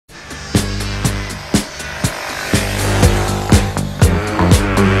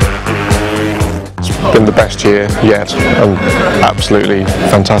been the best year yet, and absolutely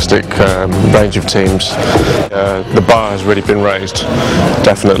fantastic range of teams. The bar has really been raised,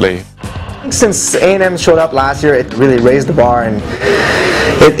 definitely. Since A&M showed up last year, it really raised the bar, and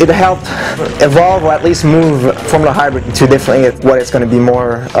it helped evolve, or at least move Formula Hybrid to differently what it's going to be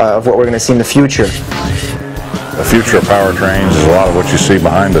more of what we're going to see in the future. The future of powertrains is a lot of what you see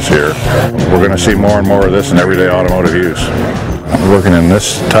behind us here. We're going to see more and more of this in everyday automotive use. Working in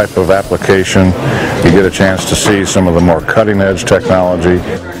this type of application, you get a chance to see some of the more cutting-edge technology,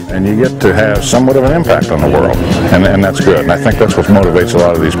 and you get to have somewhat of an impact on the world, and that's good. And I think that's what motivates a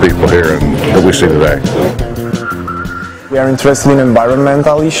lot of these people here and that we see today. We are interested in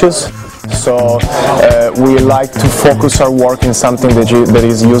environmental issues, so we like to focus our work in something that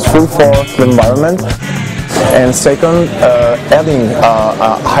is useful for the environment. And second, adding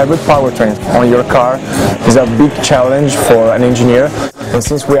a hybrid powertrain on your car is a big challenge for an engineer. And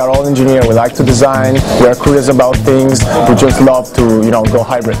since we are all engineers, we like to design, we are curious about things, we just love to, go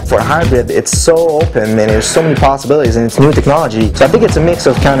hybrid. For hybrid, it's so open and there's so many possibilities and it's new technology. So I think it's a mix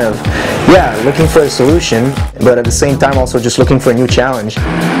of kind of, looking for a solution, but at the same time also just looking for a new challenge.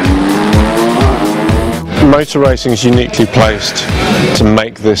 Motor racing is uniquely placed to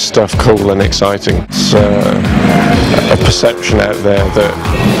make this stuff cool and exciting. It's a perception out there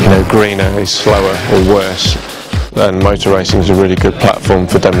that greener is slower or worse, and motor racing is a really good platform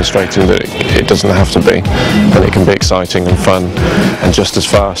for demonstrating that it doesn't have to be, and it can be exciting and fun and just as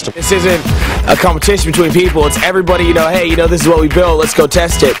fast. This isn't a competition between people, it's everybody, hey, this is what we built, let's go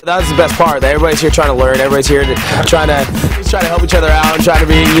test it. That's the best part, that everybody's here trying to learn, everybody's here trying to help each other out and trying to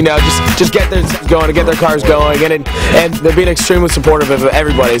be, just get their going, to get their cars going, and they're being extremely supportive of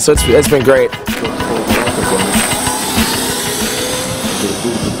everybody, so it's been great.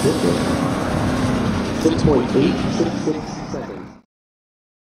 6.866.